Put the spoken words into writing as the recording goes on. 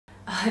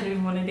I didn't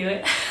even want to do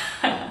it.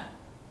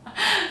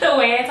 The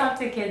way I talk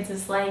to kids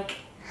is like,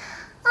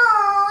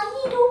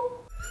 oh, little.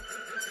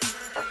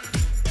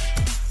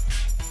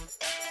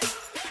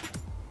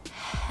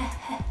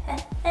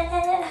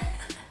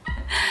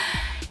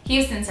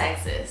 Houston,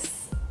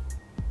 Texas.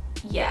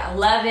 Yeah,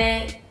 love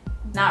it.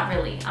 Not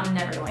really, I'm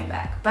never going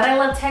back. But I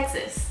love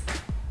Texas,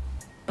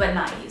 but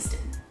not Houston.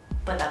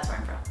 But that's where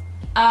I'm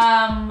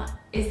from.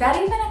 Is that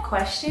even a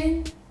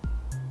question?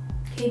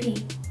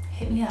 KB,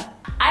 hit me up.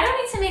 I don't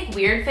need to make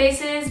weird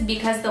faces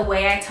because the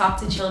way I talk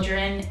to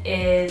children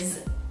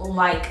is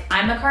like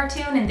I'm a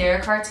cartoon and they're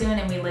a cartoon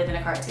and we live in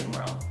a cartoon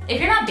world.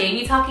 If you're not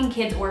baby talking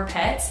kids or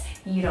pets,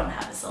 you don't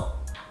have a soul.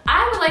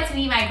 I would like to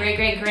meet my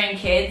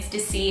great-great-grandkids to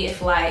see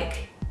if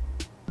like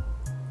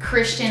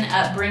Christian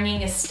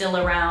upbringing is still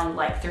around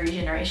like 3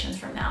 generations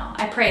from now.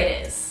 I pray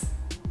it is.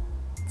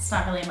 It's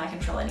not really in my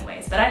control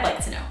anyways, but I'd like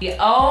to know.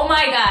 Oh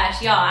my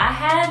gosh, y'all, I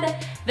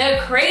had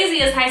the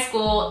craziest high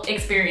school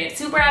experience,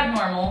 super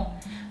abnormal.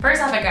 First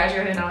off, I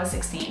graduated when I was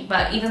 16,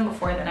 but even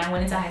before then, I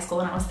went into high school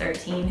when I was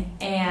 13,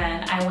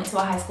 and I went to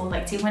a high school with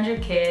like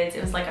 200 kids.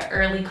 It was like an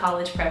early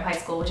college prep high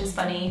school, which is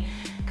funny,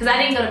 because I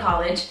didn't go to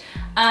college.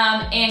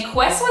 And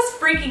Quest was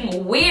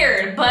freaking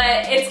weird,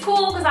 but it's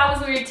cool because I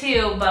was weird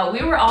too, but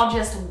we were all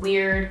just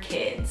weird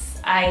kids.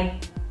 I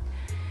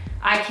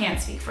can't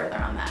speak further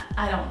on that.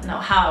 I don't know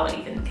how I would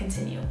even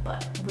continue,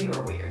 but we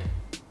were weird.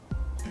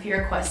 If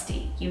you're a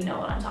Questie, you know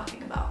what I'm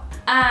talking about.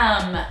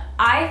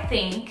 I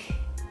think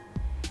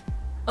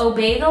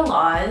obey the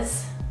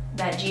laws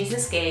that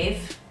Jesus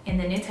gave in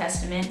the New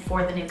Testament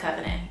for the New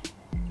Covenant.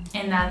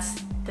 And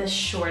that's the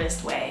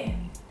shortest way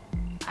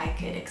I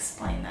could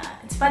explain that.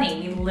 It's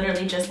funny, we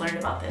literally just learned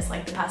about this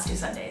like the past 2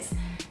 Sundays.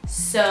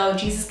 So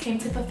Jesus came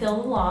to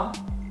fulfill the law,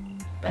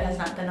 but has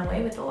not done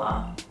away with the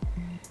law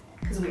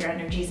because we are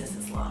under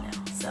Jesus's law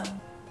now. So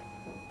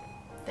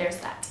there's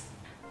that.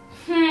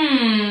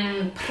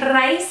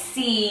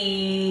 Pricey.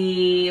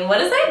 What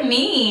does that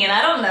mean?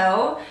 I don't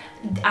know.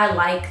 I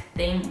like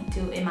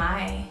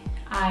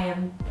I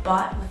am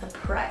bought with a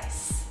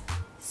price.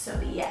 So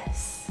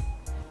yes.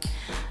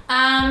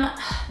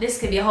 This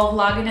could be a whole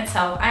vlog in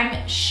itself.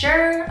 I'm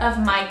sure of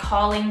my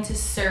calling to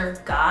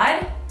serve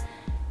God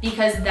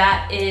because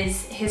that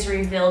is his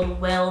revealed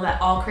will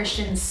that all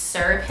Christians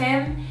serve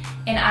him.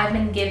 And I've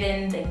been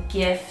given the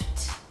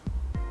gift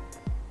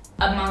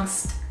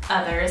amongst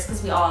others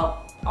because we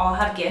all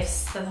have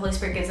gifts that the Holy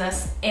Spirit gives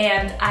us,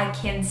 and I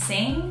can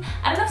sing.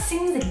 I don't know if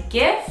singing is a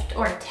gift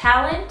or a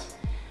talent,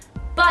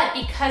 but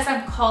because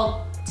I'm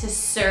called to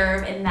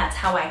serve and that's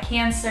how I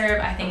can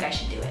serve, I think I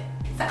should do it.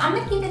 So I'm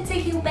gonna give it to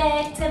you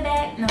back to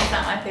back. No, it's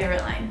not my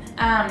favorite line.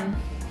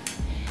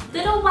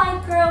 Little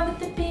white girl with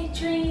the big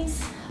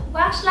dreams,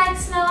 wash like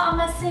snow on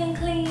my sink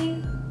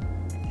clean,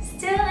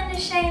 still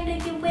unashamed to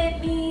get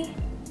with me.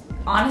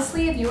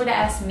 Honestly, if you were to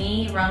ask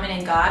me, Roman,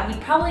 and God, we'd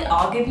probably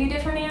all give you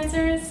different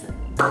answers.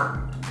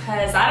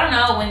 Because I don't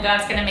know when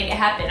God's gonna make it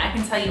happen. I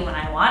can tell you when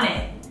I want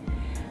it,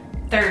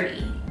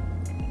 30.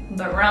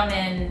 But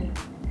Roman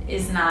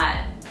is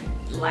not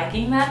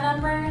liking that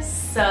number,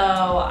 so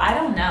I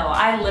don't know.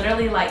 I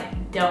literally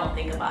like don't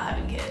think about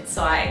having kids,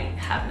 so I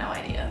have no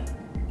idea.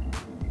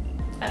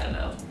 I don't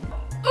know.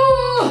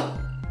 Ooh!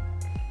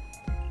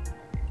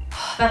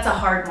 That's a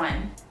hard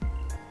one.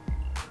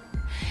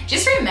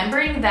 Just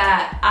remembering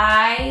that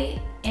I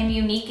am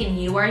unique and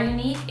you are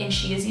unique and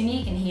she is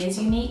unique and he is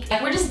unique.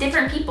 Like we're just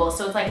different people.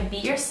 So it's like be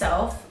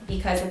yourself,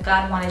 because if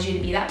God wanted you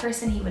to be that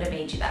person, he would have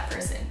made you that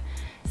person.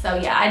 So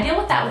yeah, I deal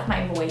with that with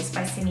my voice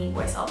by singing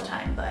voice all the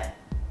time, but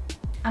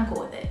I'm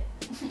cool with it.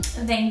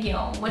 Thank you.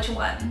 Which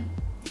one?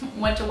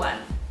 Which one?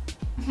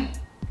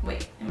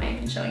 Wait, am I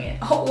even showing it?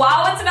 Oh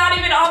wow, it's not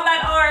even on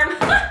that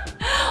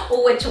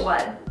arm. Which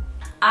one?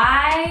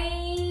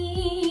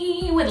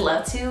 I would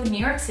love to. New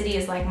York City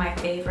is like my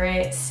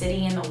favorite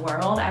city in the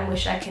world. I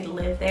wish I could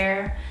live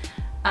there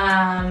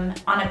on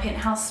a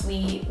penthouse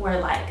suite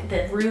where like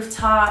the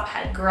rooftop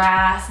had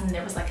grass and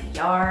there was like a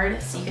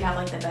yard, so you could have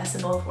like the best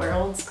of both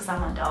worlds because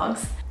I'm on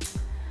dogs.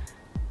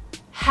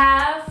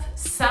 Have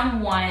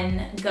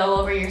someone go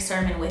over your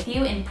sermon with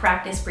you and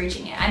practice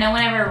preaching it. I know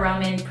whenever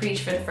Roman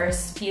preached for the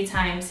first few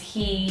times,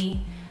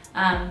 he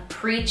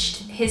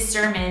preached his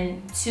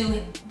sermon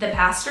to the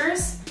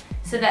pastors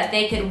so that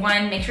they could,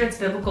 1, make sure it's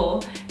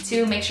biblical,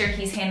 2, make sure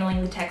he's handling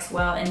the text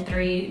well, and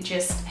 3,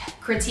 just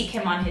critique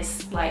him on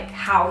his, like,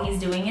 how he's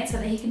doing it so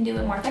that he can do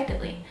it more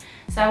effectively.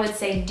 So I would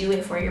say do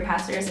it for your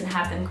pastors and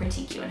have them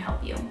critique you and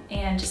help you,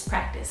 and just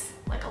practice,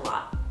 like, a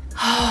lot.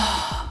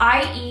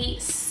 I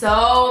eat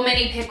so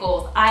many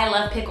pickles. I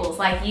love pickles.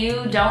 Like,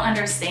 you don't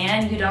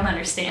understand, you don't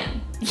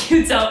understand.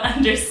 You don't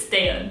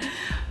understand.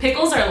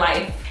 Pickles are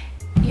life.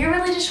 You're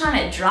really just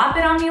trying to drop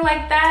it on me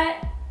like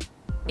that?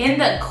 In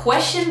the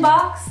question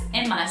box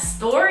in my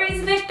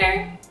stories,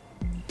 Victor?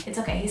 It's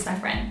okay, he's my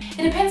friend.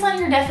 It depends on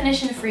your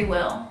definition of free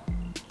will.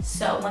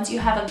 So once you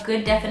have a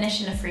good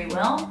definition of free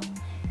will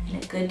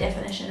and a good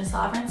definition of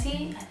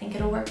sovereignty, I think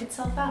it'll work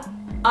itself out.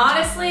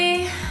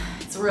 Honestly,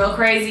 it's real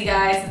crazy,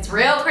 guys. It's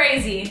real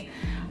crazy.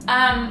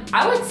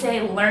 I would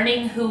say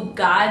learning who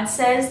God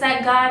says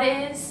that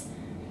God is,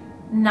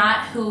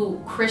 not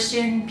who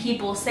Christian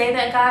people say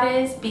that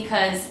God is,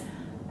 because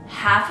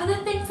half of the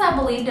things I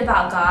believed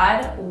about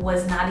God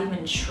was not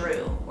even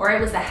true, or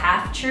it was a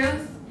half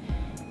truth.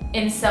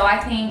 And so I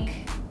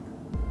think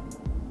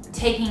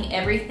taking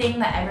everything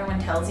that everyone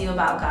tells you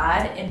about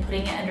God and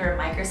putting it under a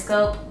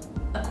microscope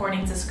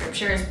according to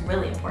scripture is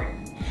really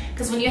important.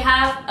 Because when you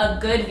have a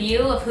good view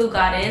of who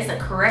God is, a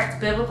correct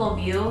biblical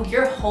view,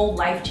 your whole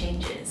life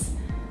changes.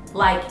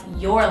 Like,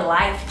 your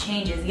life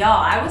changes.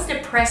 Y'all, I was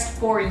depressed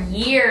for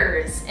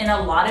years, and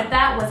a lot of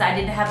that was I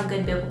didn't have a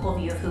good biblical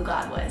view of who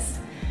God was.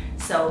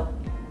 So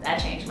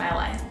that changed my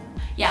life.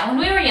 Yeah, when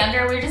we were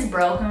younger, we were just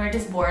broke and we were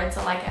just bored.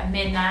 So like at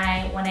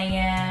midnight, 1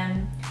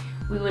 a.m.,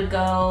 we would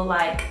go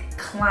like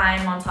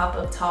climb on top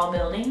of tall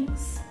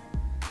buildings.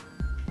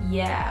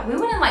 Yeah, we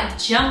wouldn't like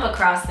jump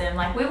across them.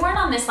 Like, we weren't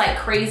on this like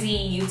crazy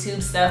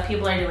YouTube stuff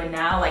people are doing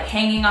now, like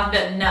hanging off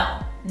the,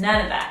 no,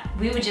 none of that.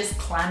 We would just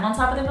climb on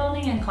top of the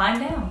building and climb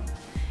down.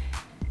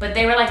 But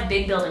they were like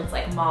big buildings,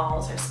 like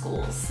malls or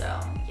schools. So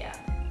yeah,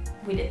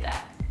 we did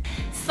that.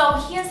 So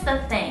here's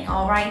the thing,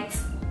 all right?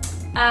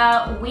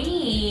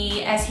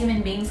 We as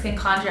human beings can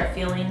conjure up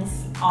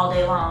feelings all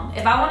day long.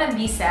 If I want to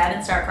be sad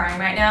and start crying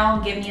right now,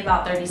 give me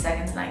about 30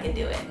 seconds and I could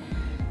do it.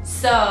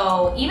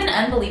 So even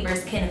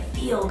unbelievers can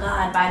feel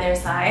God by their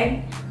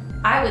side.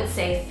 I would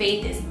say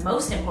faith is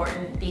most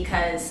important,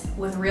 because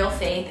with real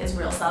faith is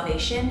real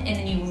salvation, and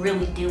then you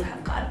really do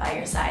have God by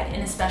your side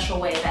in a special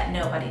way that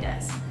nobody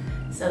does.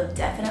 So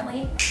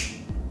definitely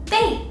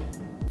faith.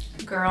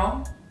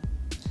 Girl,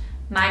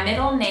 my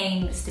middle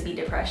name used to be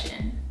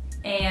depression.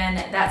 And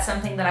that's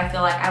something that I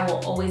feel like I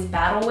will always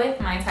battle with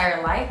my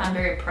entire life. I'm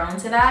very prone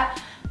to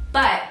that.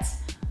 But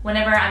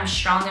whenever I'm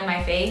strong in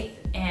my faith,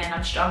 and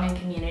I'm strong in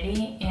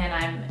community, and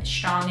I'm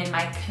strong in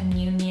my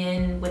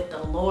communion with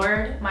the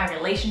Lord, my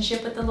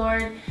relationship with the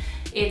Lord,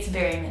 it's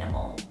very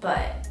minimal.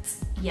 But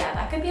yeah,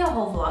 that could be a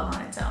whole vlog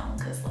on its own,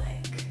 because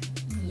like,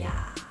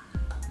 yeah.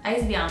 I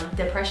used to be on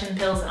depression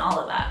pills and all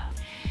of that.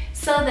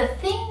 So the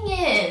thing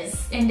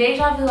is, in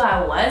Deja Vu,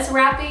 I was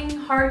rapping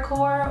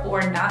hardcore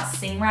or not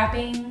sing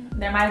rapping.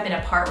 There might have been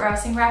a part where I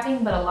was sing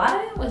rapping, but a lot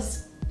of it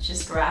was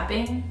just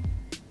rapping.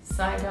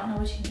 So I don't know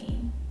what you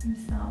mean.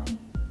 I'm sorry.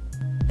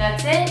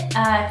 That's it.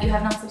 If you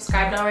have not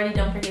subscribed already,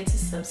 don't forget to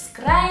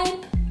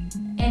subscribe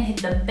and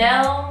hit the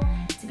bell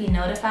to be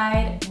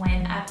notified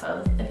when I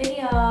post a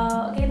video.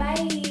 Okay,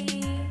 bye.